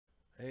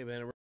Hey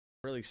man, I'm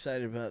really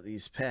excited about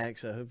these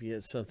packs. I hope you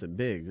get something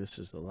big. This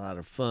is a lot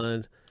of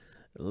fun.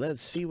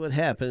 Let's see what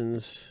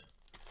happens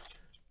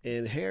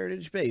in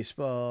Heritage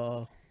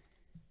Baseball.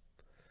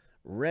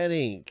 Red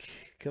ink.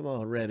 Come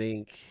on, red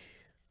ink.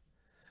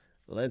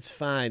 Let's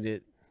find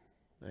it.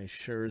 Nice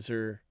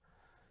Scherzer.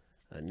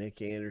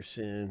 Nick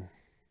Anderson.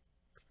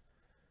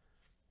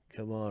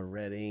 Come on,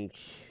 red ink.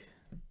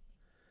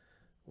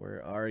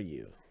 Where are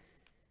you?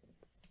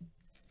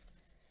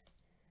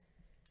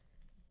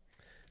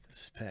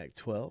 This is pack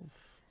 12.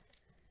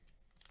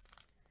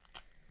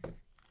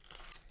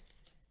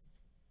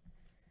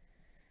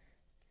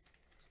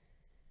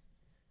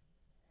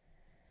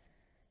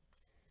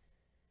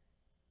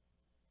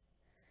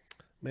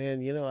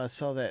 Man, you know, I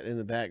saw that in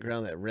the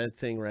background, that red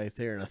thing right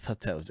there, and I thought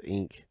that was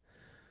ink.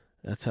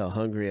 That's how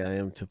hungry I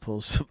am to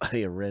pull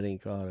somebody a red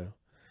ink auto.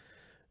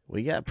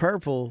 We got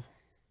purple.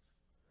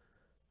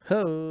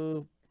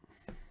 Ho!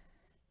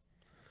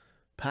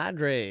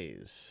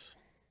 Padres.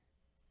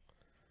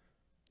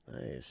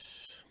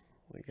 Nice.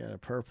 We got a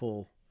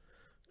purple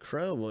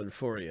chrome one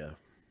for you.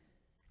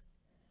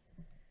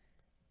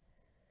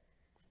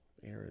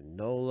 Aaron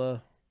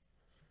Nola.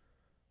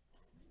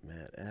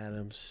 Matt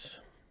Adams.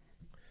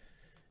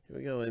 Here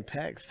we go in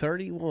pack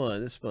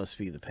 31. This must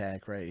be the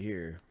pack right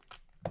here.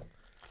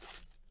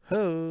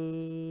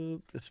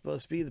 Ho! This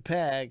must be the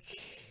pack.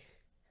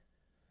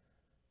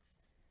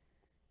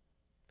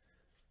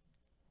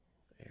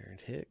 Aaron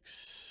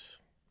Hicks.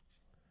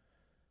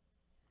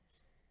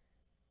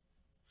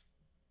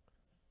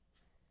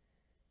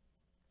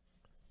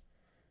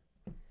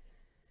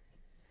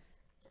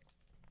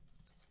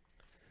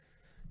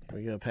 Here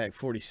we go, pack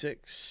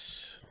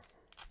 46.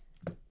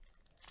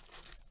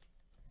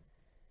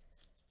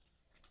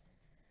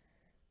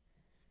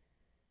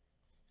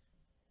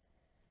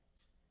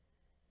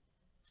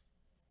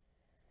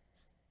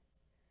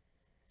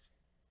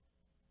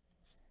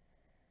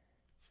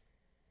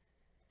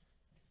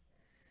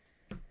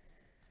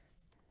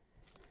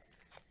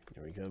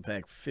 Here we go,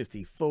 pack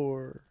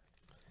 54.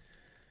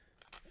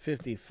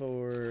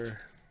 54.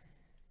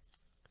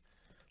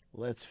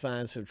 Let's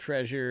find some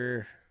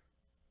treasure.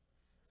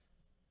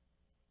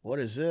 What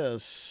is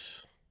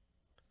this?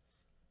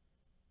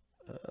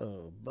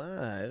 Oh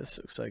my, this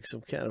looks like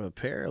some kind of a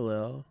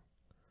parallel.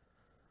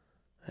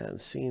 I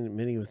haven't seen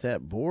many with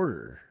that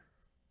border.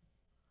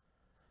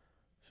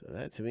 So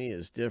that to me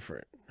is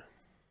different.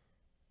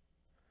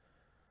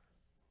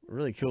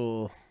 Really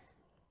cool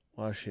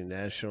Washington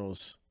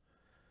Nationals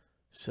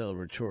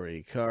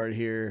celebratory card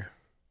here.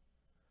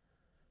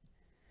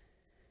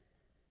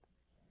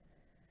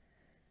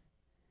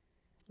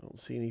 Don't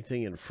see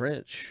anything in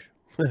French.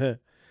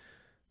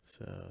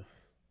 So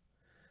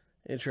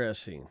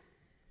interesting.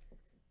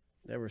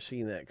 Never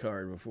seen that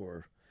card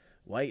before.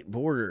 White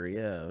border,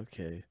 yeah,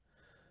 okay.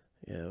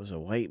 Yeah, it was a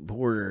white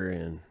border,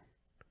 and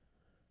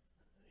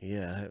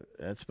yeah,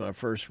 that's my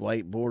first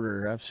white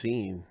border I've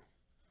seen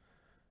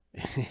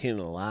in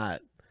a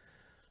lot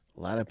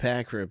of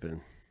pack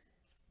ripping.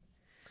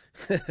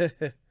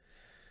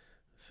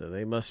 So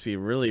they must be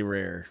really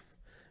rare.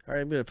 All right,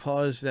 I'm going to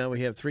pause now.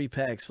 We have 3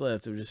 packs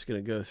left. I'm just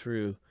going to go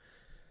through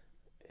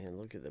and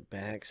look at the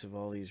backs of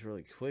all these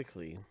really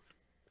quickly.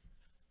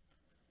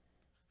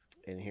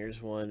 And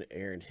here's one,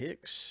 Aaron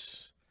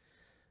Hicks,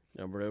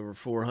 numbered over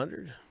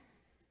 400.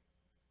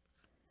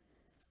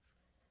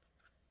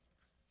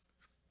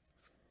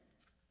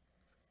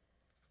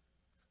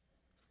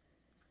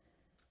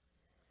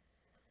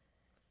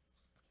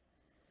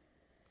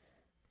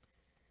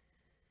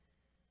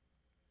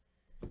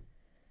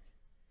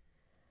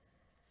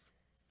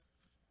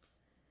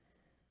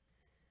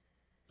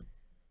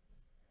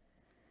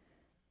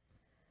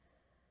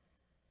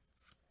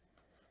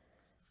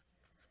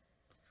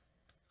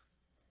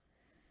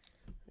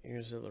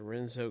 Here's a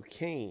Lorenzo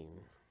Cain,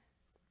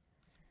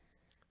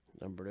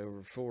 numbered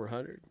over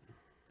 400.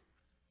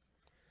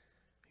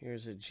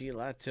 Here's a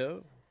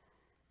Gelato,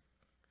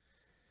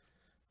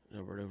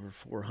 numbered over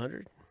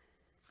 400.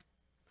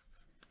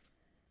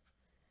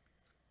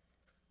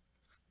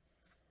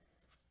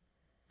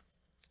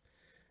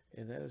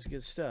 And that is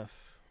good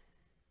stuff.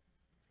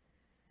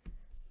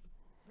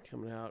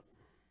 Coming out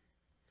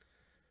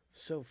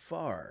so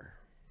far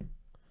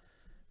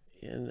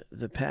in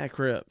the pack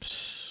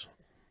rips.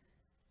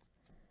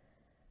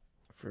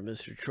 For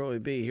Mr. Troy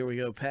B. Here we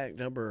go, pack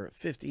number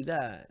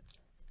 59.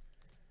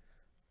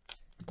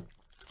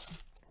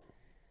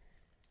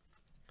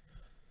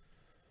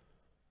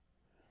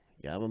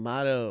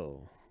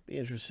 Yamamoto. Be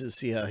interested to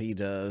see how he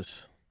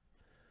does.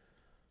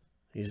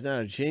 He's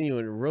not a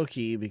genuine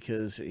rookie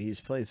because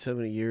he's played so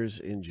many years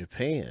in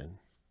Japan.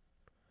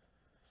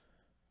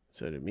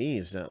 So to me,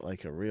 he's not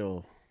like a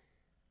real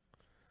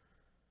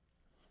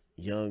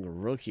young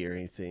rookie or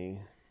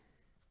anything.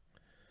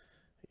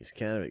 He's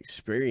kind of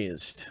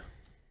experienced.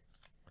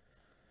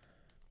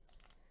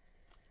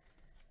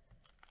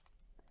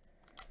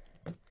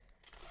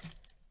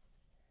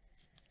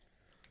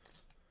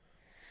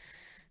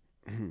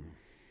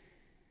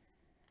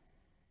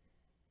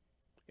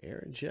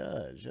 Aaron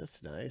Judge,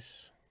 that's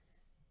nice.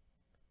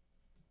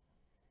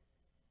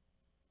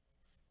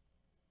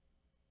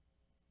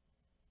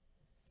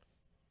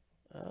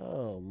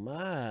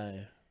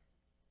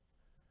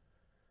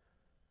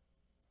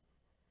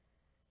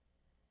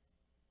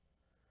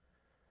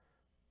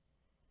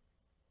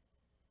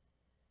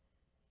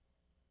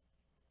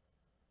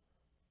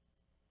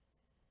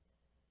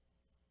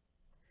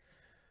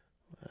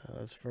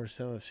 That's the first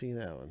time I've seen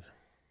that one.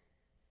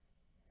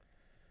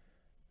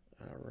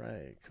 All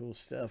right, cool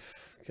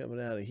stuff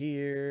coming out of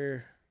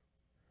here.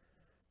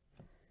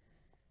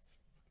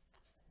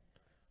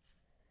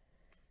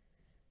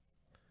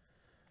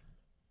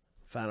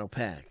 Final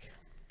pack.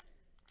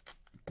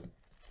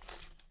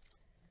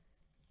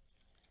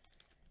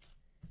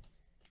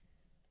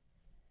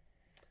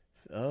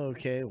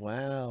 Okay,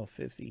 wow,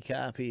 50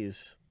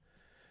 copies.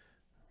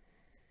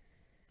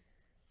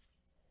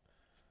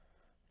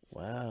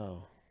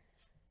 Wow.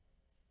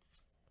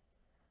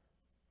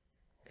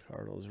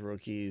 Cardinals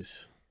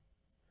rookies.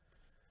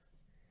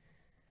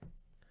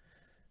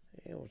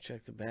 And we'll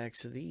check the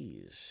backs of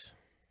these.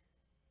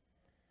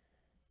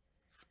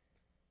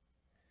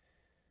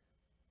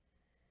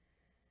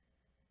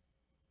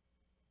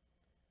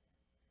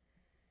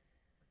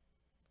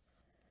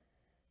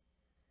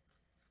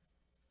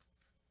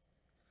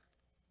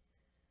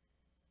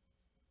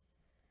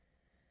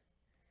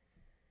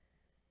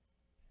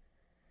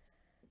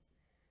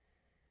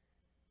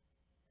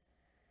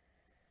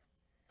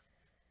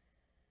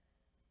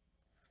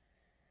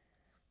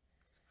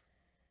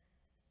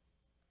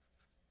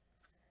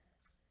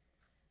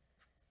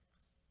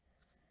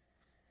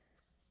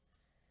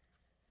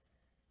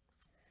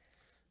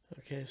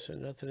 Okay, so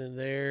nothing in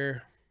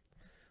there.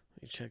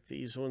 Let me check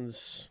these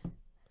ones.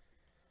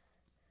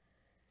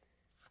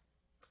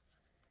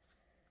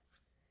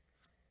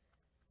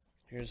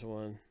 Here's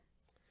one.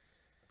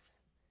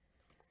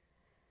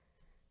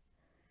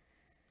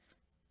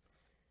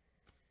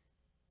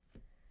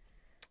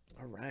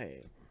 All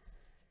right.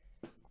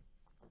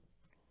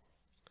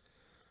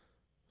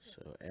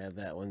 So add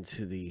that one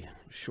to the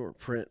short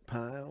print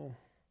pile.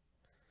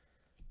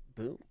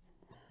 Boom.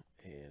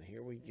 And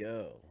here we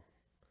go.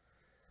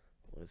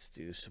 Let's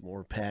do some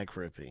more pack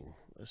ripping.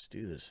 Let's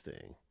do this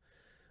thing.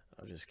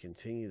 I'll just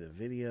continue the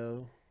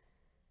video.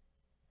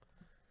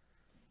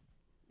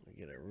 We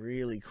get a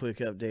really quick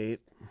update.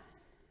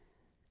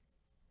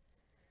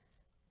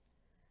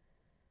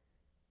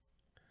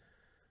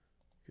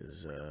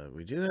 Because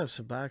we do have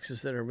some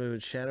boxes that are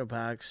moving. Shadow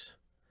box.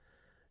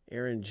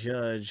 Aaron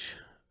Judge,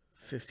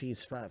 15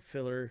 spot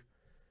filler,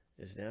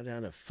 is now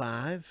down to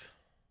 5.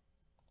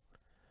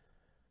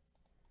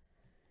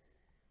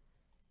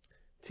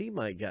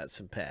 T-Mike got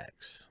some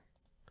packs.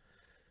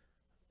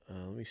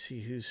 Let me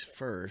see who's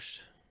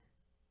first.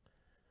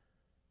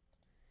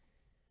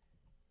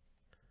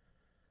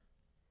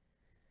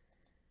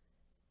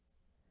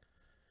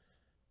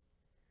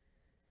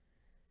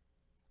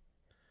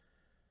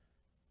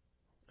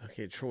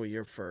 Okay, Troy,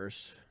 you're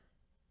first.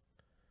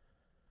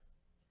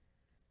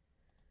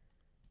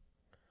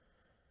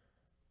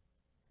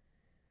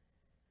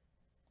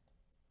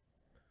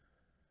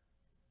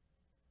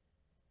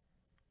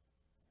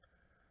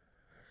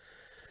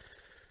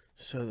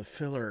 So the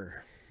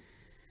filler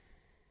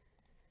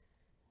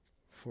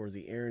for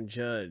the Aaron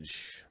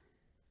Judge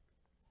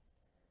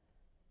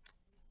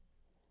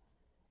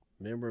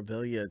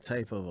memorabilia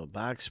type of a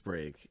box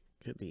break,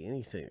 could be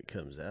anything that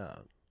comes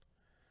out,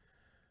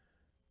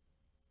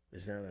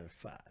 is now at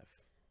 5.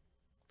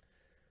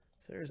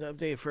 So there's an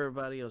update for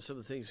everybody on some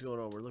of the things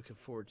going on. We're looking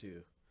forward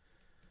to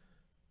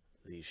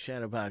the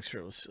shadow box.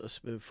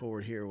 Let's move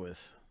forward here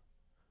with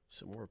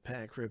some more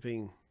pack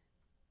ripping.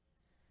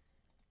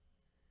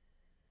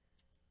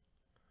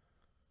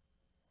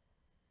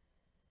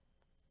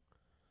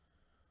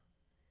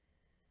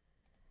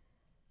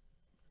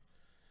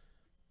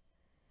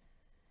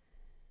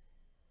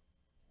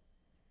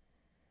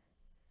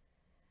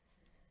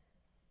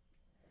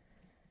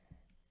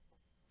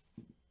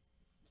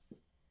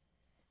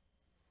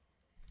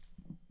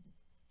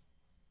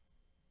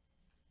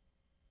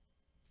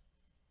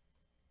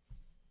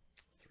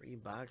 Three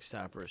box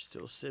toppers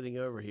still sitting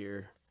over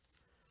here.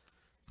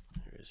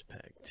 Here's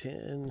pack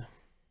 10.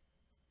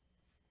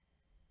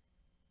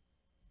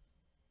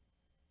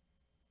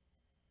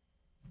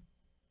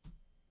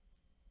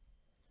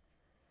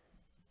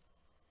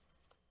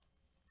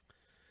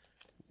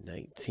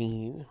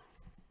 $19.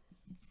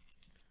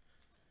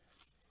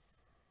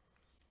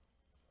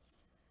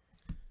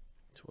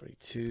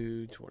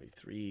 22,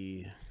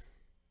 23,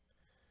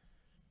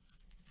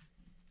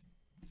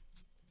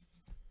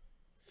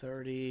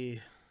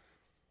 30,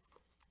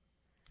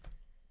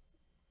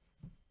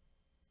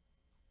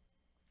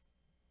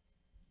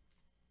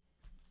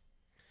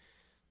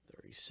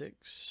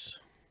 36,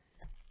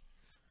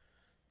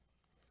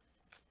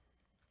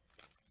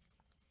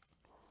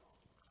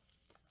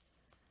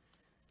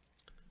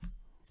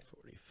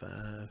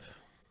 45,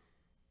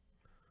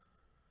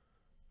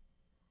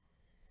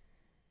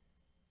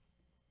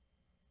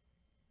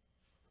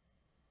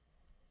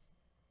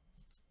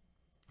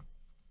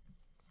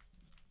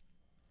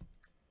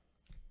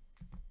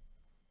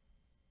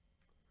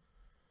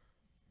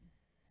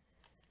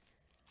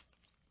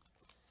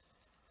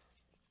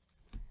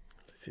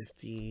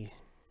 50,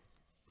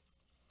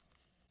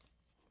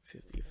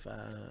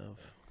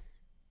 55,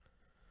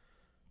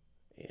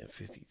 and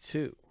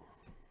 52.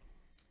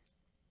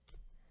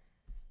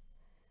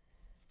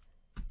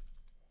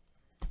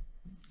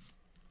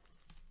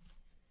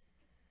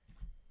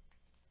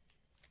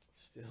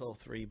 All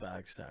 3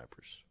 box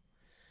toppers.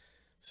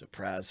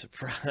 Surprise,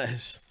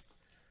 surprise.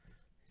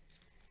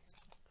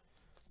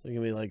 Look at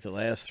me like the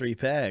last 3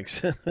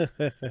 packs. All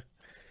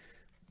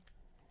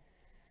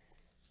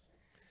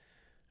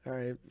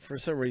right, for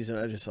some reason,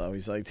 I just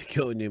always like to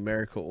go in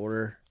numerical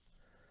order.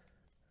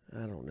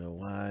 I don't know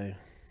why.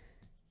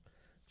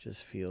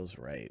 Just feels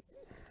right.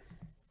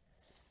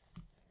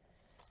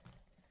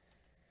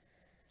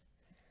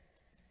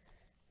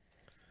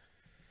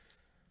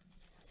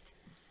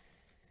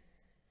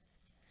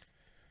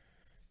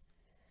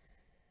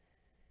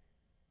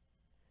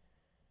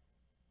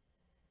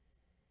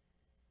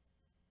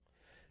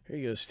 Here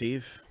you go,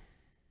 Steve.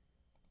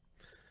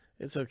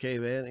 It's okay,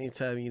 man.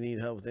 Anytime you need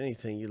help with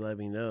anything, you let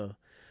me know.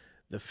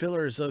 The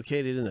filler is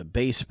located in the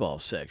baseball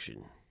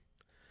section.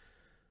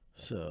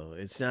 So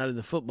it's not in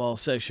the football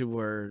section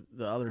where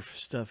the other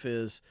stuff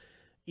is,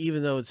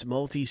 even though it's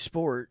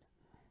multi-sport.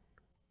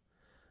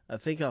 I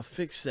think I'll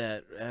fix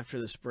that after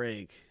this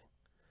break,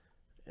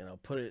 and I'll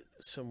put it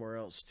somewhere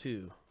else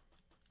too.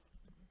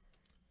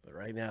 But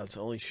right now it's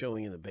only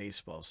showing in the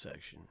baseball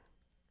section.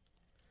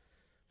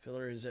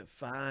 Filler is at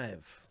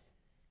 5.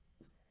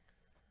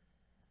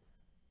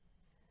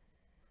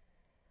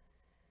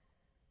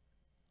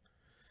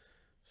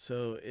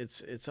 So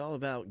it's all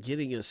about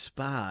getting a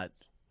spot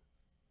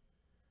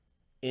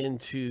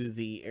into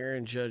the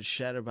Aaron Judge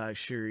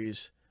Shadowbox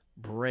Series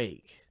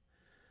break.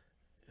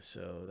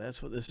 So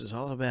that's what this is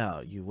all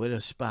about. You win a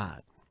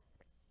spot.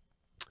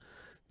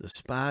 The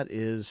spot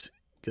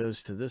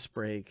goes to this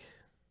break.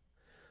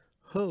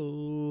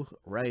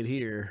 Right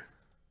here.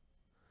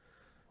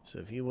 So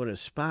if you want a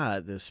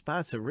spot, the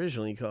spots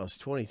originally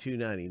cost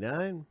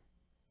 $22.99.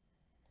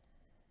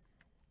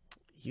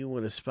 You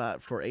want a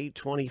spot for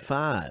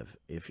 $8.25.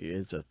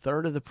 It's a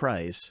third of the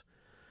price,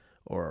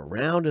 or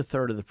around a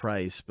third of the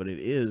price, but it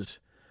is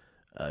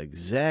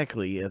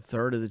exactly a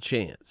third of the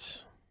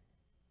chance.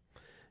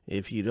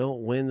 If you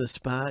don't win the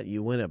spot,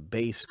 you win a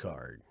base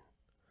card.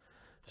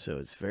 So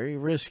it's very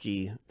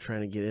risky trying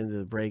to get into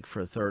the break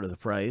for a third of the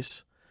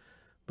price,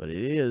 but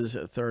it is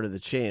a third of the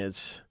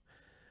chance,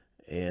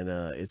 and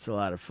it's a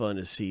lot of fun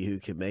to see who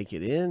can make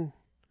it in.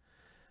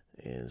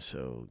 And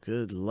so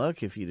good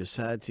luck if you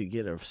decide to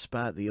get a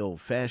spot the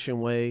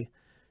old-fashioned way.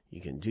 You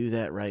can do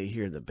that right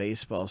here in the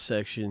baseball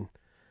section,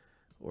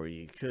 or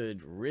you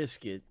could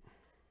risk it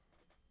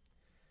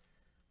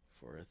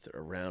for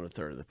around a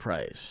third of the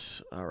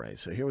price. All right,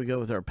 so here we go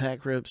with our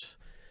pack rips.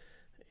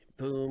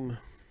 Boom.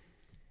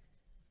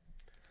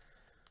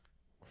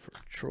 For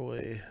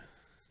Troy.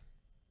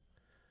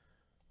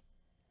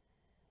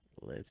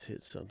 Let's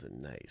hit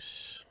something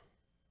nice.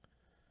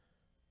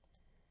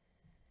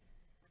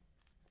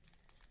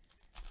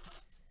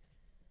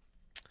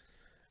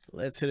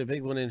 Let's hit a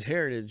big one in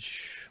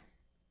Heritage.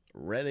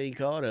 Red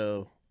ink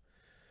auto.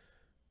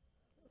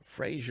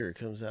 Frazier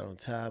comes out on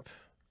top.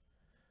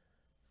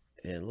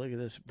 And look at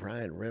this,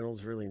 Brian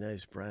Reynolds. Really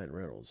nice Brian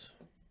Reynolds.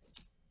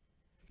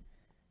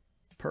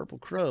 Purple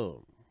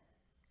Chrome.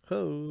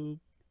 Ho.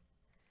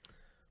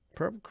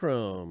 Purple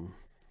Chrome.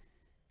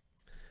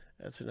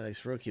 That's a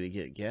nice rookie to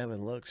get.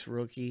 Gavin Lux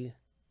rookie.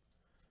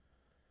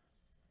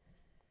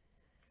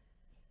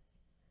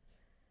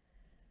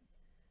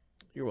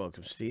 You're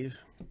welcome, Steve.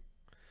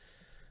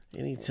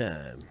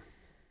 Anytime.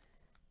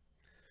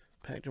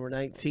 Pack number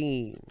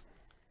 19.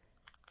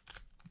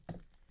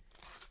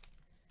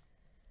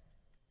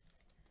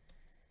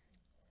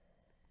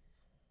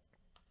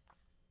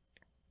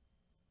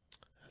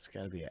 That's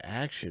got to be an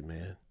action,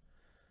 man.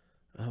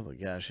 Oh my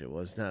gosh, it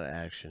was not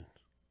action.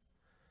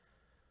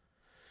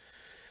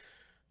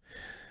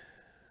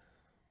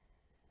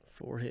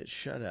 Four-hit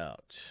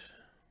shutout.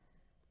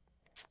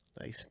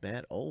 Nice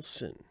Matt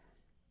Olson.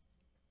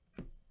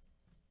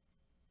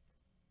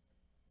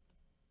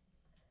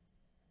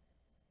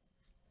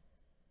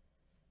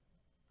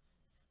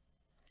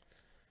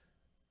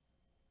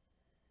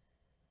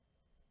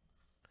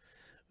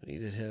 We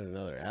need to hit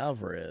another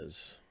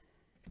Alvarez.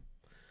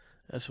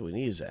 That's what we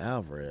need is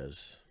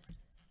Alvarez.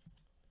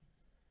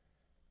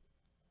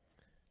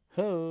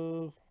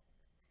 Ho!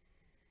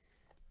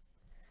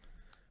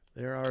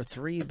 There are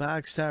 3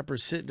 box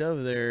toppers sitting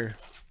over there.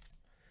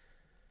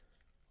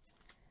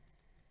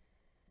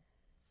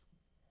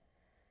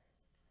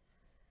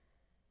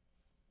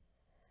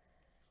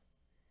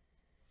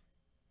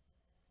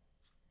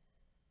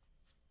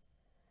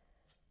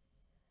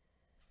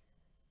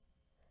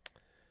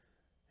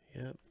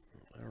 Yep.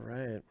 All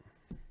right.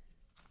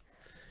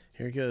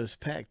 Here goes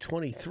pack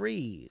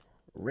 23.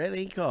 Red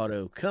ink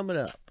auto coming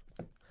up.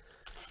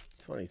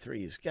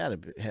 23's got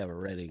to have a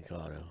red ink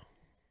auto.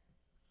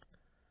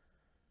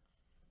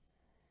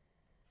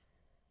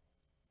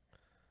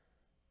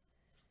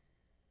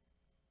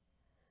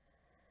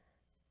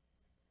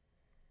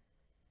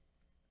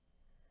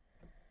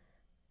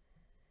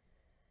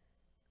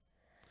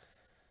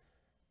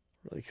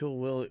 Really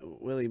cool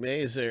Willie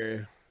Mays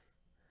there.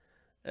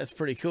 That's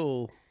pretty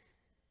cool.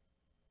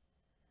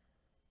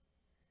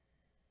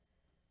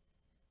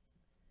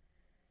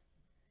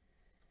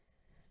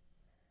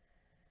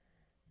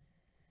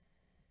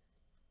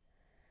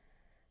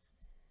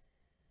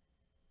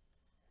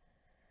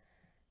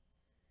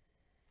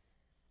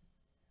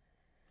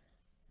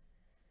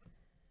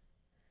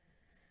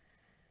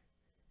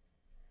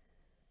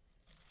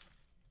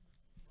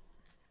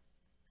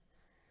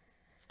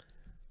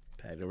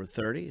 Pack number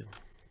 30.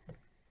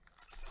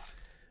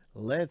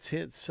 Let's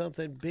hit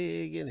something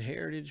big in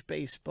Heritage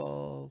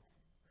Baseball.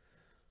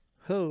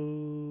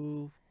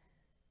 Ho!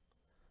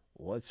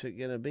 What's it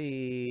going to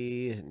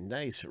be?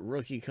 Nice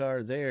rookie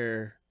card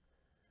there.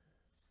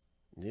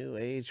 New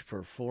Age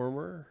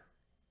Performer.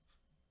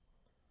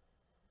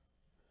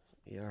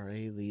 ERA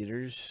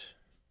leaders.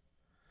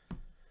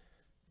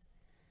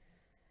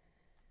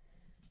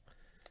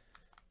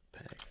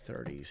 Pack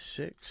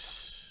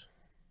 36.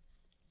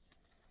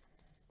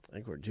 I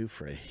think we're due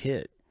for a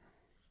hit.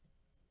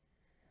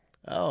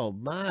 Oh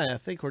my, I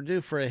think we're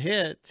due for a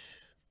hit.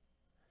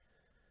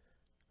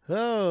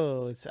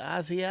 Oh, it's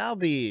Ozzy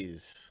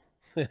Albies.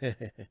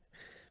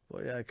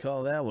 What did I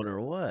call that one or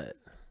what?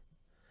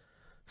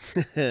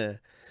 Well,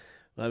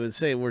 I've been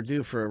saying we're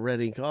due for a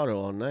red ink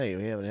auto all night.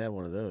 We haven't had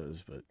one of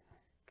those, but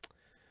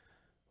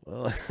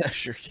well, I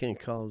sure can't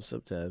call them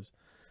sometimes.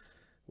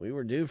 We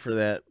were due for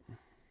that.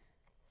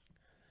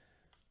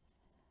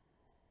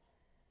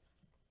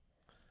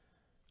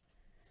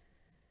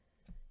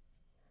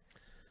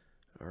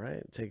 All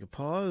right, take a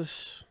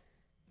pause.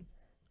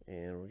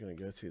 And we're going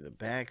to go through the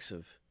backs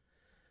of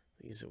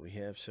these that we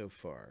have so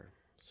far.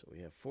 So we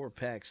have 4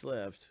 packs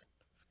left.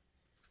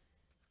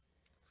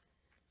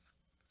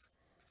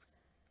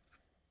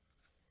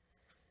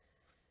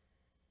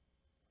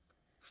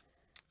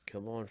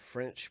 Come on,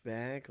 French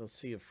back. Let's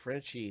see if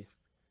Frenchie.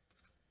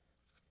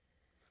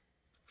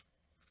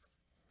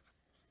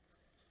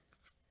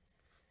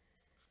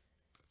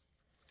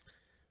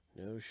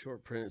 No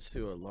short prints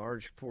through a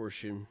large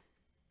portion.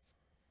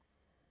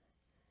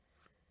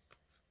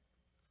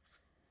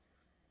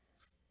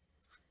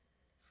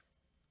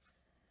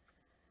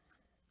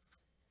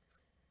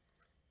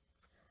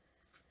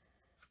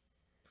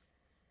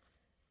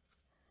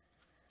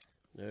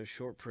 No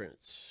short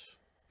prints.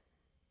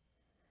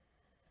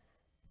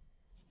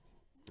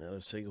 Not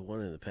a single one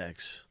in the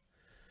packs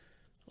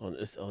on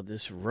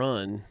this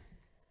run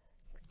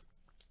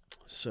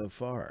so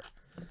far.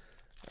 All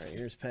right,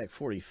 here's pack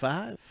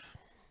 45.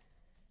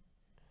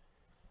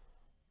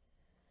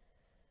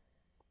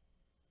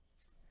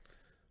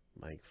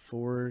 Mike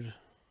Ford.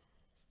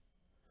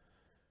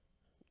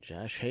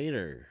 Josh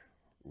Hader.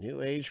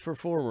 New Age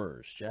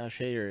Performers. Josh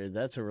Hader,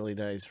 that's a really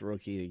nice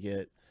rookie to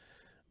get.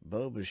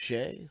 Bo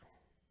Bichette.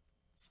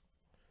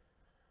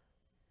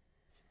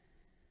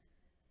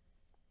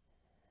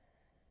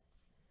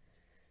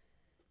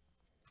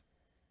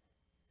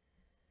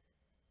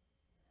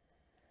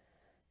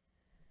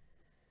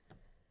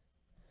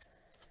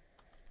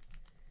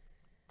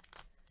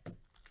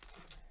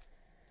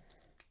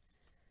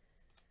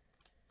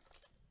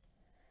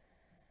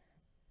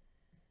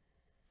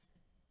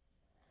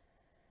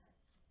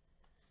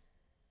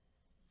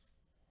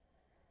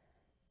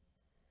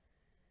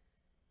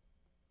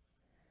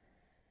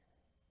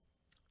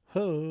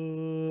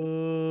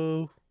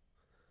 Ho!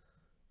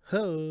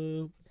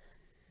 Ho!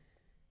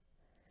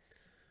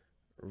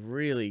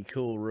 Really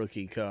cool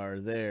rookie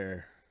card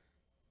there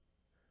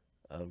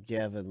of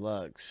Gavin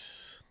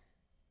Lux.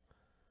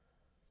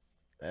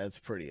 That's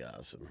pretty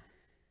awesome.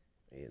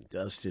 And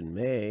Dustin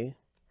May.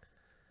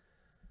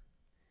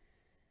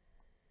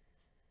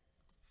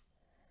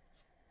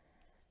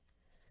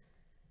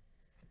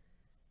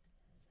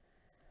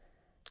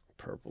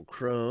 Purple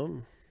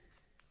Chrome.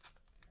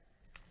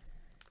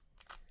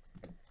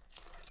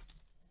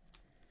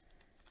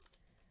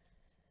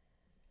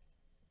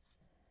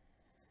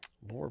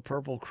 More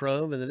Purple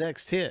Chrome in the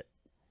next hit.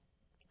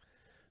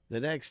 The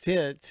next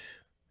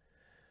hit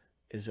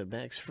is a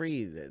Max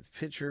Fried, the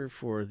pitcher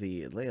for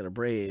the Atlanta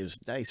Braves.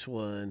 Nice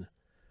one.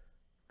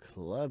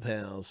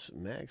 Clubhouse,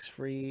 Max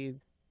Fried.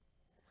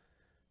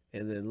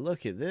 And then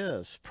look at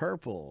this,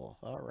 purple.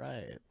 All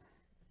right.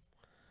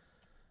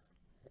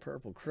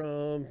 Purple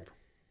Chrome.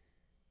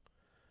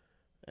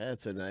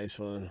 That's a nice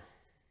one.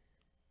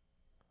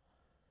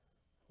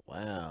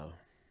 Wow.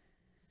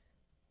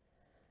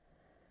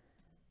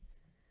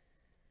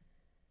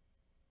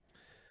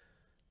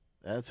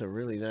 That's a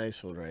really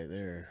nice one right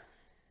there.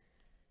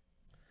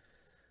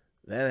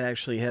 That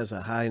actually has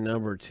a high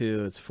number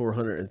too. It's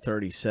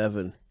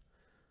 437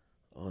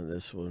 on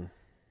this one.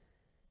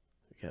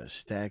 We got a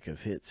stack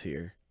of hits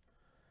here.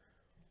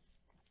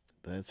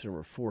 That's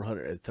number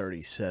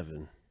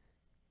 437.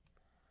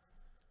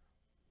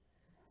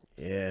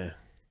 Yeah.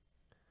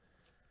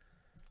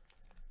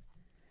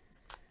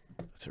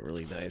 That's a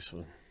really nice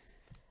one.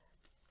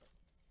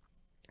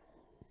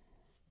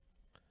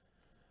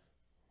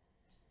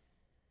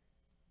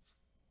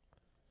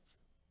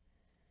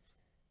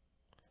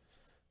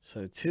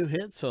 So 2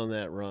 hits on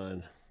that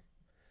run.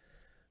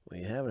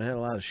 We haven't had a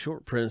lot of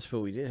short prints,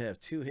 but we did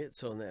have 2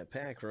 hits on that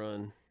pack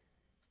run.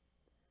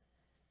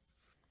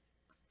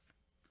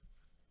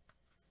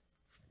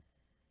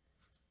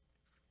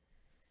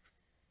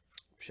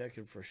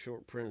 Checking for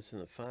short prints in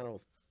the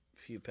final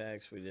few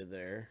packs we did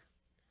there.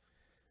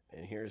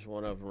 And here's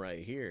one of them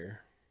right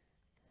here.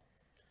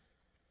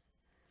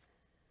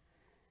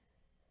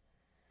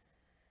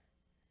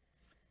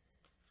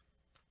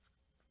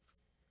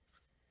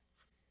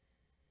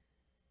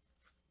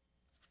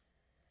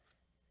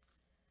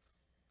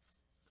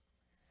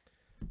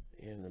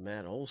 And the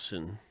Matt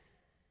Olson.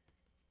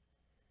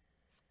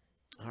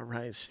 All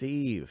right,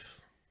 Steve.